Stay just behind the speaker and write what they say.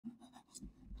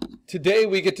Today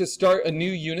we get to start a new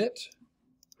unit,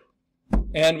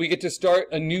 and we get to start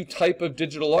a new type of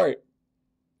digital art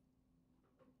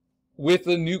with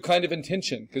a new kind of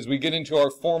intention, because we get into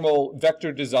our formal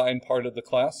vector design part of the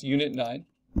class, Unit 9.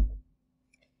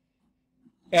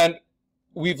 And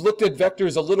we've looked at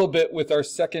vectors a little bit with our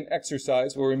second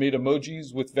exercise, where we made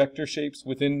emojis with vector shapes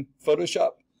within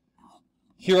Photoshop.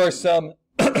 Here are some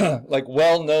like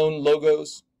well-known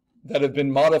logos that have been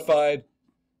modified.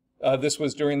 This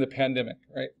was during the pandemic,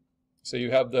 right? So you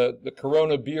have the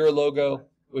Corona beer logo,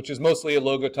 which is mostly a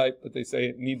logo type, but they say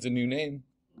it needs a new name.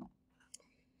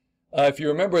 If you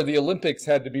remember, the Olympics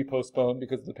had to be postponed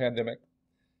because of the pandemic,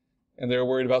 and they were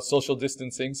worried about social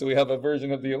distancing. So we have a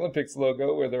version of the Olympics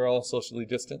logo where they're all socially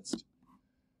distanced.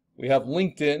 We have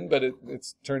LinkedIn, but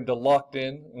it's turned to locked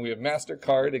in, and we have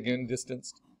MasterCard, again,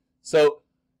 distanced. So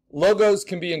logos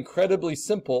can be incredibly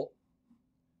simple,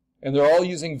 and they're all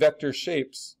using vector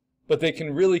shapes, but they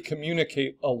can really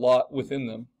communicate a lot within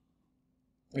them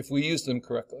if we use them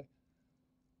correctly.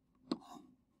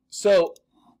 So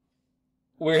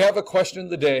we have a question of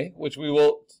the day, which we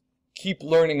will keep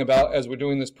learning about as we're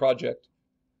doing this project.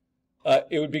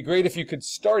 It would be great if you could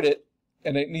start it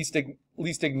and at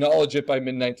least acknowledge it by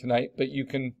midnight tonight, but you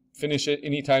can finish it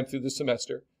anytime through the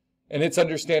semester. And it's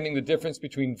understanding the difference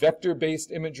between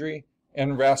vector-based imagery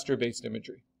and raster-based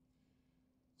imagery.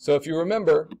 So if you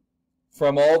remember,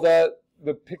 from all the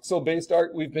pixel-based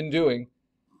art we've been doing,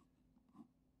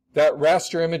 that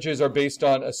raster images are based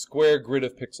on a square grid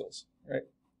of pixels, right?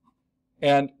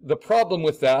 And the problem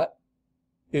with that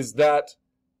is that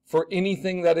for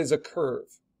anything that is a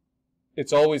curve,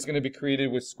 it's always going to be created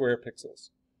with square pixels.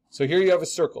 So here you have a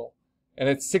circle, and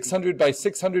at 600 by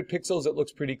 600 pixels, it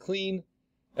looks pretty clean.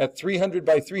 At 300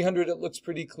 by 300, it looks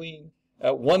pretty clean.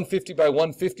 At 150 by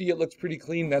 150, it looks pretty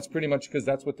clean. That's pretty much because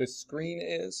that's what this screen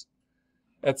is.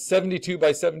 At 72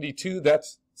 by 72,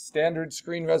 that's standard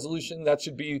screen resolution. That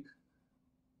should be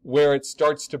where it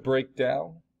starts to break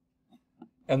down.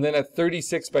 And then at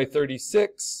 36 by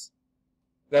 36,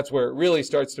 that's where it really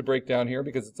starts to break down here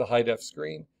because it's a high-def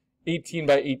screen. 18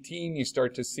 by 18, you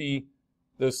start to see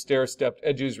those stair-stepped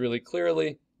edges really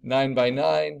clearly. 9 by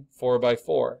 9, 4 by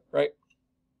 4, right?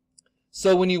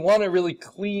 So when you want a really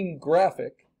clean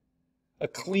graphic, a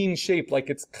clean shape like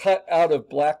it's cut out of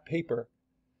black paper,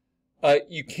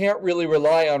 you can't really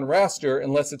rely on raster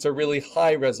unless it's a really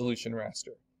high-resolution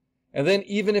raster. And then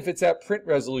even if it's at print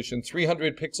resolution,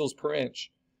 300 pixels per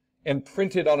inch, and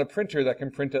printed on a printer that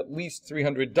can print at least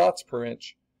 300 dots per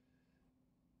inch,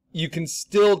 you can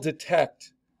still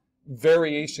detect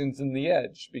variations in the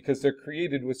edge because they're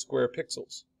created with square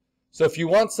pixels. So if you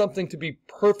want something to be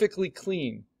perfectly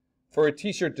clean for a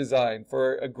t-shirt design,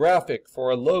 for a graphic, for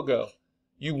a logo,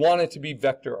 you want it to be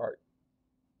vector art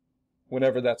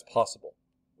whenever that's possible.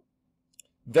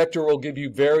 Vector will give you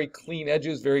very clean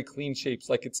edges, very clean shapes,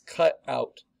 like it's cut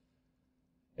out.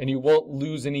 And you won't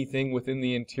lose anything within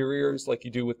the interiors like you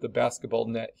do with the basketball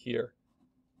net here.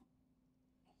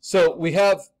 So we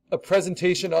have a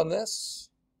presentation on this,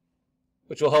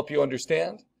 which will help you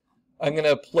understand. I'm going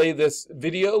to play this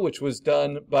video, which was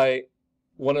done by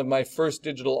one of my first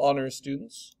digital honors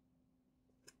students.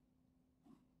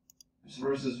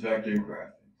 Versus vector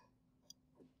graphics.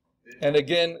 And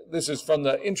again, this is from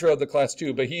the intro of the class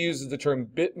too, but he uses the term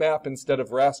bitmap instead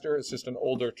of raster. It's just an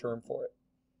older term for it.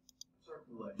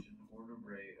 Collection or an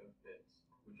array of bits,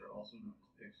 which are also known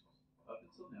as pixels. Up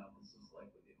until now, this is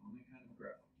likely the only kind of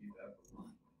graphic you've ever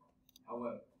learned.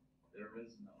 However, there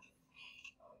is another.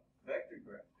 Vector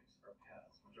graphics are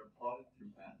paths which are plotted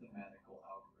through mathematical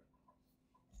algorithms.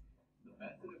 The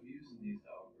method of using these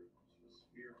algorithms was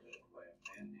spearheaded by a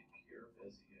man named Pierre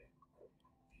Bezier.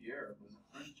 Pierre was a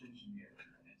French engineer,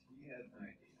 and he had an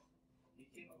idea. He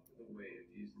came up with a way of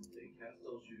using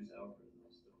Descartes'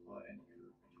 algorithms to plot any curve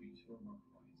between two or more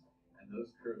points, and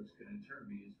those curves could in turn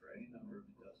be used for any number of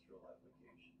industrial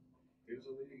applications. He was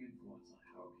a leading influence on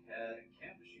how CAD and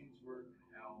CAM machines work,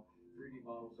 and how 3D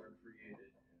models are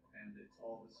created, and it's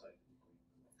all recycled.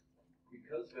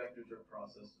 Because vectors are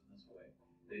processed in this way,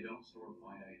 they don't store a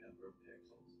finite number of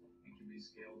pixels, and can be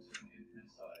scaled to an infinite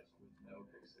size with no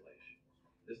pixelation.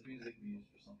 This means it can be used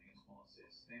for something as small as, say,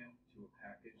 a stamp, to a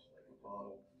package like a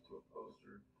bottle, to a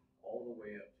poster, all the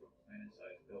way up to a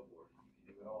planet-sized billboard. You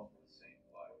can do it all from the same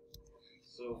file.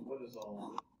 So what is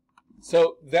all of it?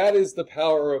 So that is the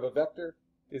power of a vector,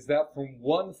 is that from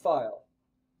one file,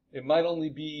 it might only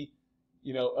be,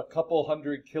 a couple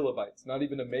hundred kilobytes, not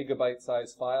even a megabyte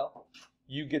size file.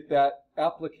 You get that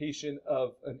application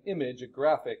of an image, a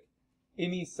graphic,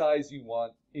 any size you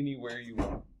want, anywhere you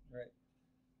want, right?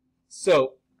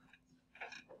 So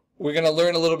We're going to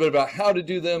learn a little bit about how to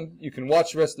do them. You can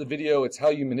watch the rest of the video. It's how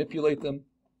you manipulate them.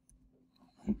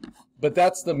 But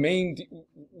that's the main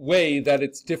way that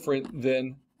it's different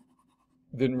than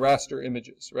raster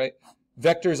images, right?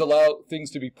 Vectors allow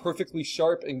things to be perfectly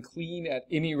sharp and clean at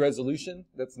any resolution.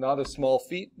 That's not a small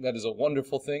feat. That is a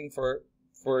wonderful thing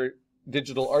for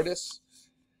digital artists.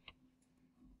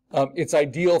 It's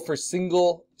ideal for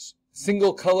single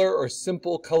color or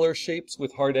simple color shapes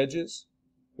with hard edges,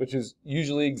 which is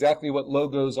usually exactly what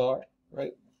logos are,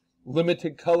 right?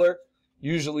 Limited color.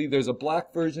 Usually there's a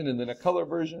black version and then a color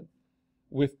version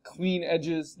with clean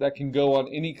edges that can go on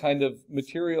any kind of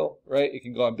material, right? It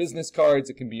can go on business cards.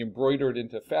 It can be embroidered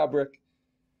into fabric.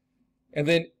 And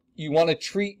then you want to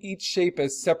treat each shape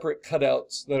as separate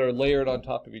cutouts that are layered on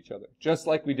top of each other, just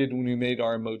like we did when we made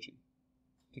our emoji,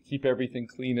 to keep everything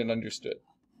clean and understood.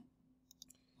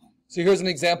 So here's an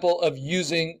example of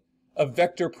using a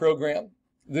vector program.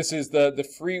 This is the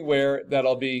freeware that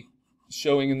I'll be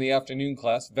showing in the afternoon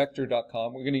class,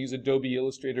 vector.com. We're going to use Adobe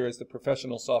Illustrator as the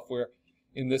professional software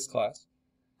in this class.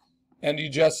 And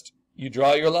you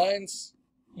draw your lines,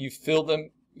 you fill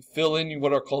in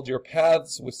what are called your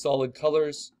paths with solid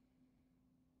colors,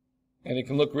 and it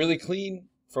can look really clean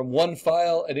from one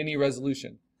file at any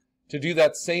resolution. To do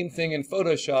that same thing in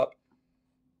Photoshop,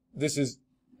 this is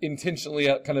intentionally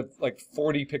at kind of like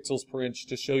 40 pixels per inch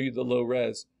to show you the low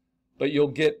res, but you'll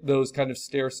get those kind of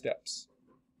stair steps.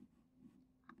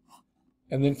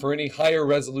 And then for any higher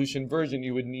resolution version,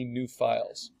 you would need new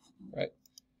files, right?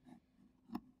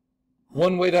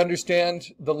 One way to understand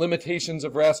the limitations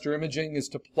of raster imaging is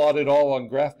to plot it all on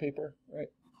graph paper, right?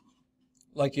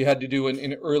 Like you had to do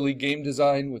in early game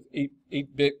design with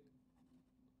 8-bit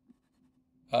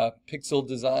pixel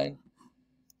design.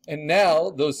 And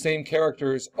now those same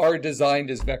characters are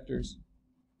designed as vectors,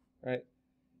 right?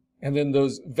 And then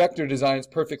those vector designs,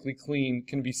 perfectly clean,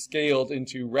 can be scaled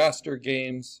into raster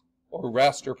games or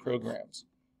raster programs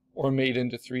or made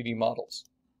into 3D models.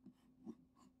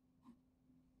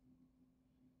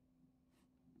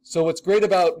 So what's great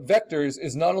about vectors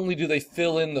is not only do they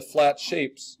fill in the flat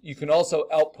shapes, you can also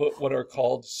output what are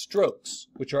called strokes,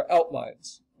 which are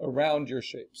outlines around your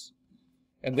shapes.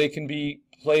 And they can be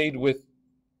played with,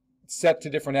 set to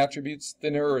different attributes,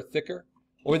 thinner or thicker,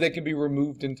 or they can be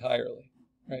removed entirely,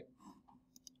 right?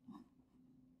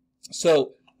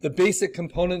 So the basic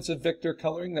components of vector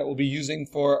coloring that we'll be using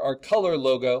for our color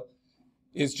logo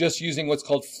is just using what's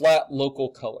called flat local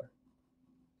color.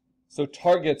 So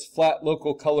Target's flat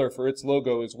local color for its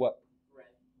logo is what? Red.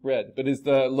 Red. But is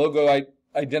the logo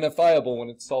identifiable when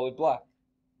it's solid black?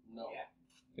 No. Yeah.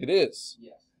 It is.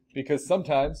 Yes. Because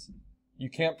sometimes you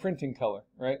can't print in color,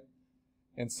 right?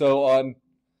 And so on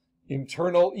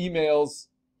internal emails,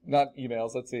 not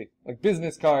emails, let's see, like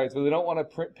business cards where they don't want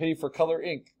to pay for color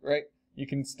ink, right? You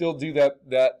can still do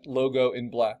that logo in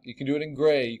black. You can do it in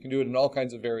gray. You can do it in all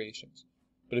kinds of variations.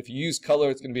 But if you use color,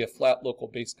 it's going to be a flat local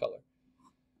base color.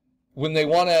 When they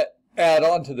want to add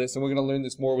on to this, and we're going to learn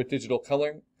this more with digital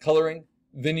coloring,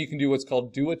 then you can do what's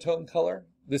called duotone color.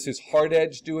 This is hard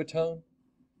edge duotone.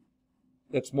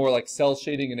 That's more like cell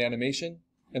shading and animation.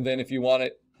 And then if you want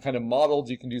it kind of modeled,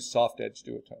 you can do soft edge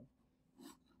duotone.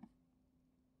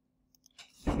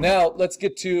 Now let's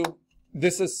get to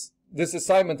this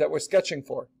assignment that we're sketching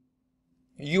for.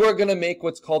 You are going to make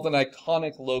what's called an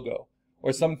iconic logo,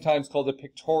 or sometimes called a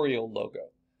pictorial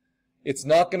logo. It's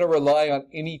not going to rely on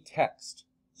any text.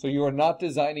 So you are not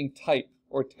designing type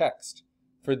or text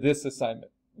for this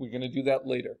assignment. We're going to do that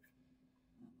later.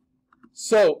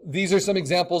 So these are some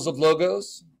examples of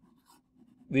logos.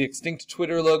 The extinct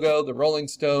Twitter logo, the Rolling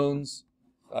Stones,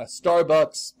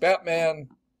 Starbucks, Batman,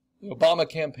 the Obama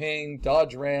campaign,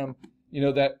 Dodge Ram,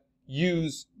 that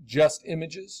use just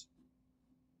images.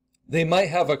 They might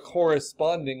have a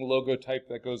corresponding logo type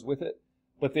that goes with it,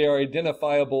 but they are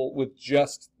identifiable with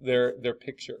just their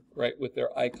picture, right, with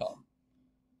their icon.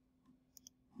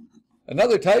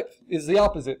 Another type is the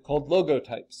opposite, called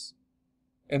logotypes.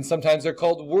 And sometimes they're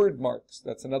called word marks.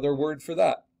 That's another word for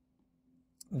that.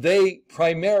 They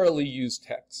primarily use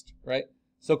text, right?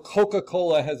 So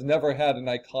Coca-Cola has never had an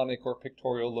iconic or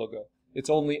pictorial logo. It's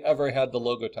only ever had the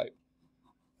logotype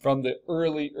from the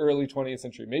early 20th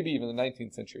century, maybe even the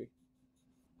 19th century.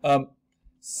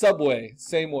 Subway,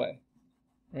 same way.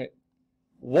 Right.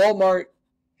 Walmart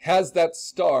has that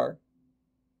star,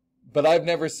 but I've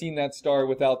never seen that star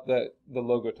without the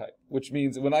logotype, which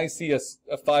means when I see a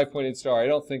 5-pointed star, I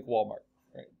don't think Walmart,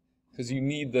 right? Because you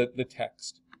need the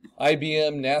text.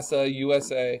 IBM, NASA,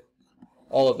 USA,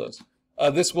 all of those.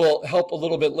 This will help a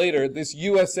little bit later. This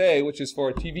USA, which is for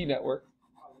a TV network.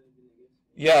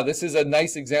 yeah, this is a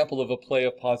nice example of a play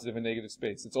of positive and negative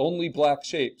space. It's only black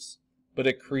shapes, but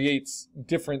it creates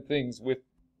different things with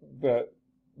the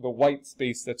white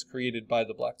space that's created by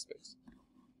the black space.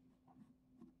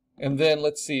 And then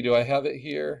let's see, do I have it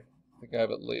here? I think I have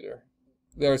it later.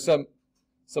 There are some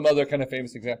other kind of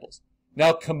famous examples.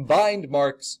 Now, combined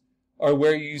marks are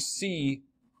where you see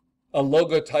a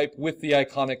logo type with the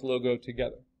iconic logo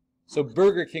together. So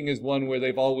Burger King is one where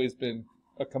they've always been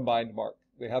a combined mark.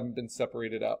 They haven't been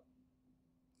separated out.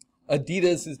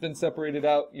 Adidas has been separated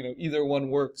out. You know, either one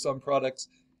works on products.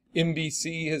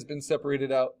 NBC has been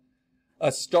separated out.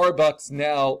 Starbucks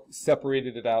now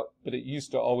separated it out, but it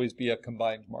used to always be a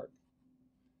combined mark.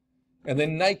 And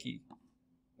then Nike.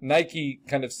 Nike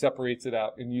kind of separates it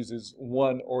out and uses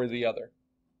one or the other.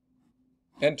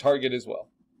 And Target as well.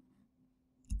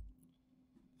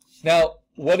 Now,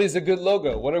 what is a good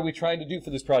logo? What are we trying to do for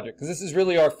this project? Because this is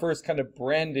really our first kind of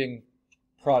branding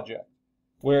project,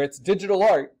 where it's digital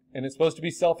art, and it's supposed to be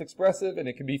self-expressive, and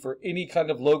it can be for any kind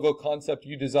of logo concept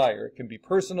you desire. It can be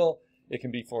personal, it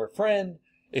can be for a friend,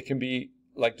 it can be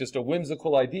like just a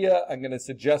whimsical idea. I'm going to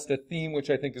suggest a theme which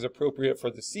I think is appropriate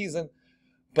for the season.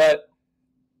 But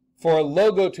for a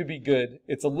logo to be good,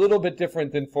 it's a little bit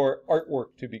different than for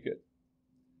artwork to be good.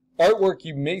 Artwork,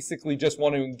 you basically just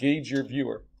want to engage your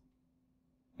viewer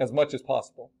as much as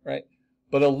possible, right?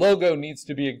 But a logo needs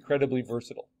to be incredibly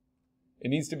versatile. It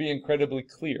needs to be incredibly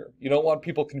clear. You don't want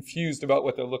people confused about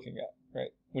what they're looking at, right?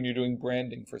 When you're doing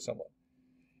branding for someone.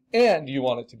 And you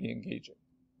want it to be engaging.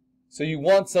 So you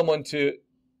want someone to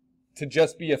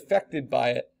just be affected by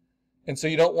it. And so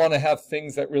you don't want to have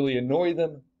things that really annoy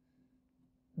them.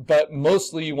 But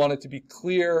mostly you want it to be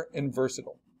clear and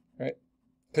versatile, right?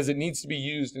 Because it needs to be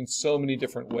used in so many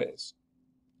different ways.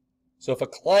 So if a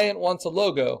client wants a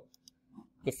logo,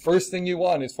 the first thing you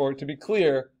want is for it to be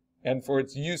clear and for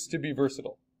its use to be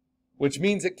versatile, which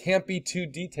means it can't be too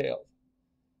detailed,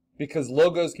 because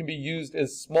logos can be used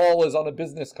as small as on a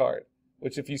business card,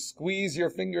 which if you squeeze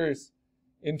your fingers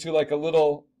into like a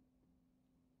little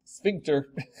sphincter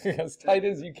as tight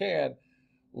as you can,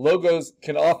 logos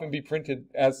can often be printed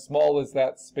as small as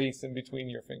that space in between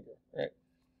your finger, right?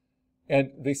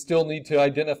 And they still need to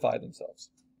identify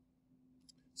themselves.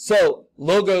 So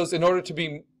logos, in order to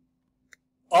be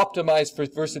optimized for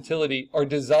versatility, are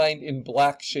designed in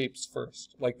black shapes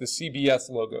first, like the CBS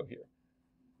logo here.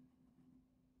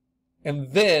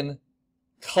 And then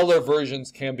color versions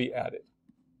can be added.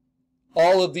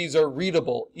 All of these are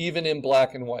readable, even in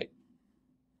black and white.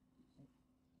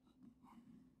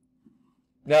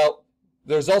 Now,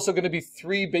 there's also going to be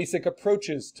 3 basic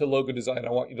approaches to logo design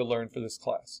I want you to learn for this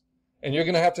class. And you're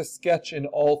going to have to sketch in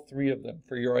all 3 of them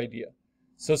for your idea.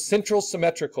 So central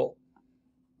symmetrical,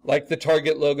 like the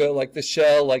Target logo, like the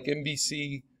Shell, like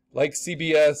NBC, like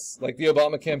CBS, like the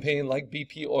Obama campaign, like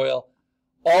BP oil.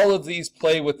 All of these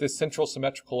play with this central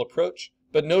symmetrical approach,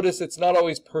 but notice it's not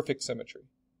always perfect symmetry,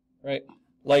 right?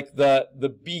 Like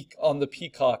the beak on the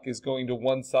peacock is going to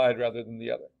one side rather than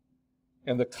the other.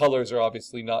 And the colors are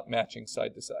obviously not matching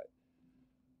side to side.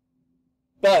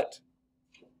 But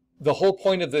the whole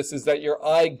point of this is that your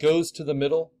eye goes to the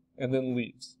middle and then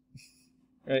leaves,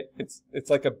 right? It's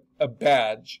like a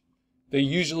badge. They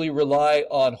usually rely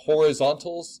on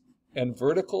horizontals and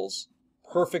verticals,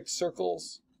 perfect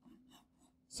circles,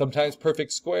 sometimes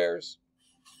perfect squares.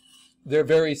 They're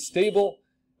very stable,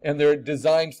 and they're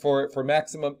designed for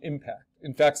maximum impact.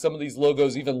 In fact, some of these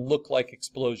logos even look like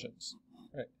explosions,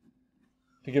 right?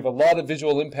 To give a lot of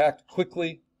visual impact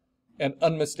quickly and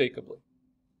unmistakably.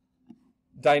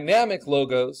 Dynamic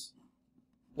logos,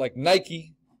 like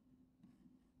Nike,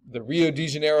 the Rio de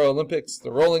Janeiro Olympics,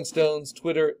 the Rolling Stones,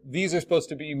 Twitter, these are supposed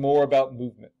to be more about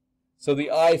movement. So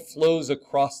the eye flows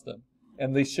across them,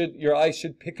 and your eye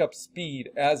should pick up speed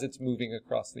as it's moving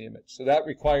across the image. So that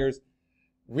requires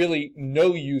really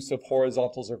no use of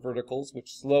horizontals or verticals,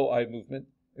 which slow eye movement.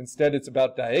 Instead, it's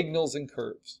about diagonals and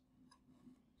curves.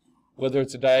 Whether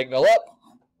it's a diagonal up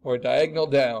or a diagonal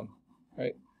down,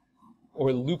 right?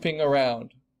 Or looping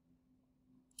around.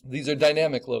 These are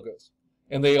dynamic logos,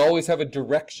 and they always have a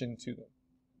direction to them.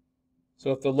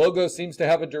 So if the logo seems to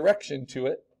have a direction to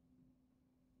it,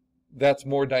 that's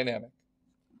more dynamic.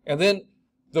 And then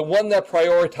the one that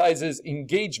prioritizes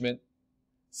engagement,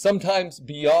 sometimes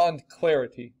beyond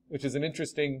clarity, which is an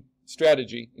interesting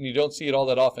strategy, and you don't see it all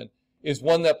that often, is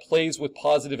one that plays with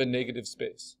positive and negative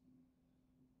space.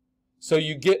 So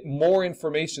you get more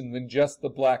information than just the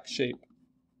black shape.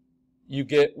 You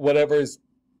get whatever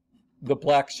the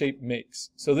black shape makes.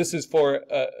 So this is for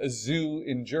a zoo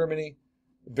in Germany,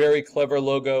 very clever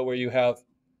logo where you have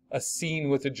a scene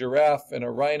with a giraffe and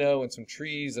a rhino and some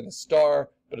trees and a star,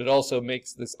 but it also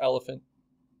makes this elephant.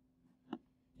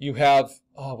 You have,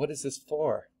 oh, what is this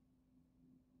for?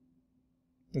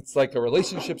 It's like a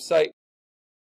relationship site